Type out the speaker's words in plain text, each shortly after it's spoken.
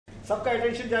सबका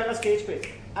अटेंशन जाएगा स्टेज पे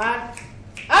एंड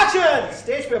एक्शन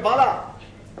स्टेज पे बाला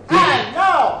and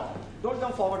now don't come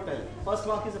forward पहले फर्स्ट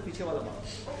मार्क इज पीछे वाला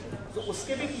मार्क तो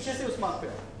उसके भी पीछे से उस मार्क पे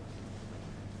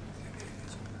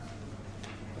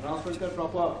अनाउंसमेंट कर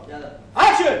प्रॉपर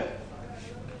एक्शन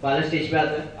बाला स्टेज पे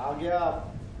आता है आ गया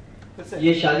फिर से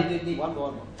ये शादी तो इतनी वन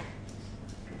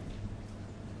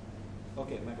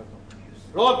ओके मैं करता हूं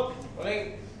रोल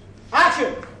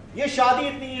एक्शन ये शादी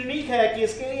इतनी यूनिक है कि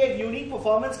इसके लिए एक यूनिक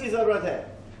परफॉर्मेंस की जरूरत है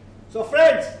so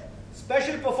friends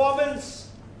special performance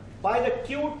by the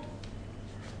cute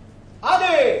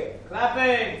आदि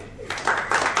क्लैपिंग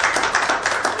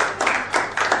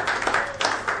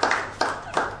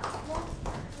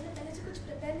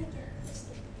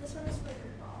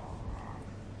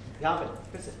यहाँ पे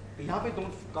फिर से यहाँ पे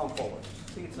don't come forward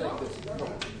see it's like this no.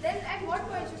 Then at what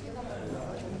point should you come5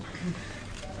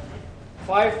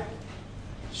 forward?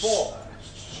 4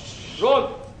 roll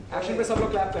action पे सब लोग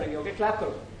क्लैप करेंगे ओके क्लैप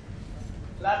करो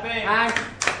clapping and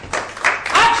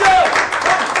action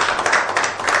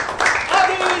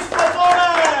Adi's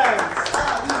performance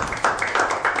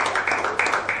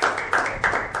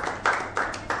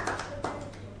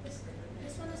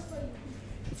This one is for you.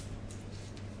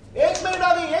 एक minute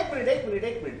आदि एक minute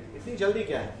इतनी जल्दी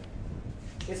क्या है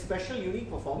इस स्पेशल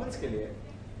यूनिक परफॉर्मेंस के लिए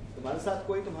तुम्हारे साथ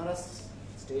कोई तुम्हारा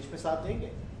स्टेज पे साथ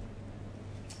देंगे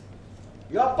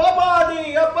Your papa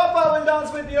Adi, your papa will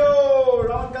dance with you.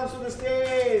 Raman comes to the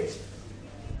stage.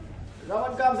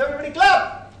 Raman comes, everybody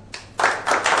clap.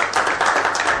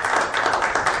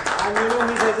 And you know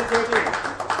he's hesitating.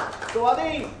 So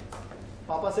Adi,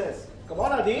 Papa says, come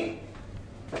on Adi.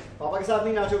 Papa के साथ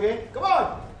नहीं नाचोगे? Come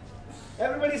on.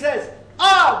 Everybody says,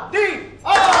 Adi, Adi,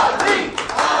 Adi,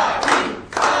 Adi.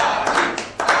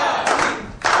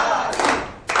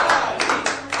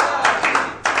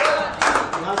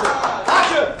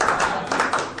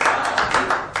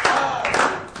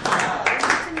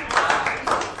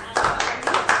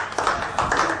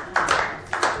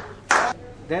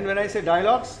 Then when I say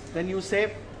dialogues, then you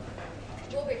say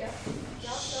Go beta.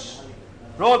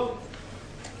 roll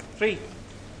 3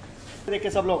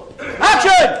 देखिए सब लोग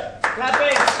action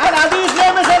clapping and Adi's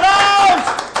name is announced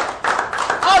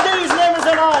Adi's name is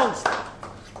announced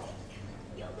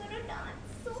You're gonna dance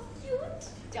so cute.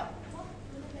 Jump.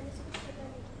 मैंने से कुछ पता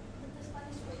नहीं. This one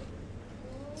is for you.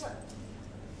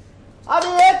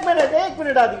 Adi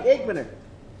एक minute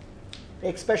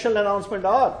एक स्पेशल अनाउंसमेंट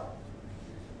और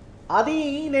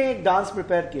आदि ने एक डांस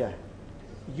प्रिपेयर किया है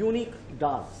unique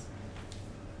dance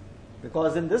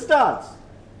because in this dance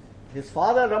his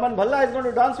father Raman Bhalla is going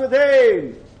to dance with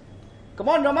him come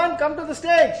on Raman come to the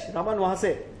stage Raman वहां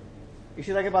से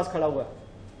इशिता के पास खड़ा हुआ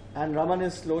and Raman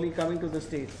is slowly coming to the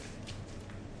stage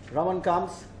Raman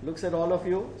comes looks at all of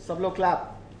you सब लोग clap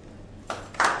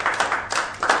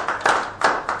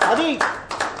आदि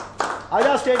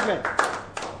आजा stage में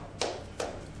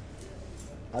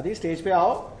आदि स्टेज पे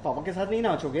आओ पापा के साथ नहीं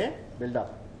नाचोगे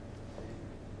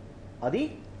बिल्डअप आदि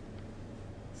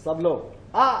सब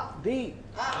लोग आदि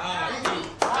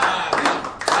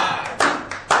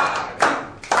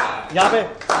यहाँ पे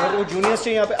वो जूनियर्स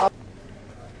चाहिए यहाँ पे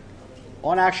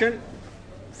on action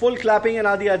full clapping and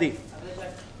आदि आदि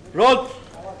role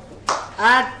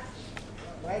and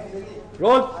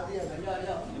roll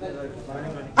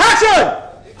action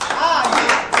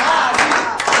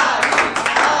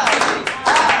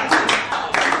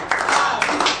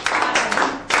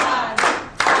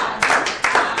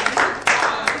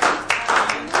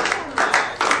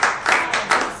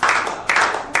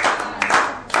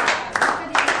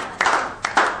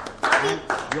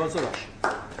You also rush.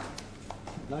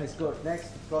 Nice, good.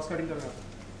 Next, cross cutting.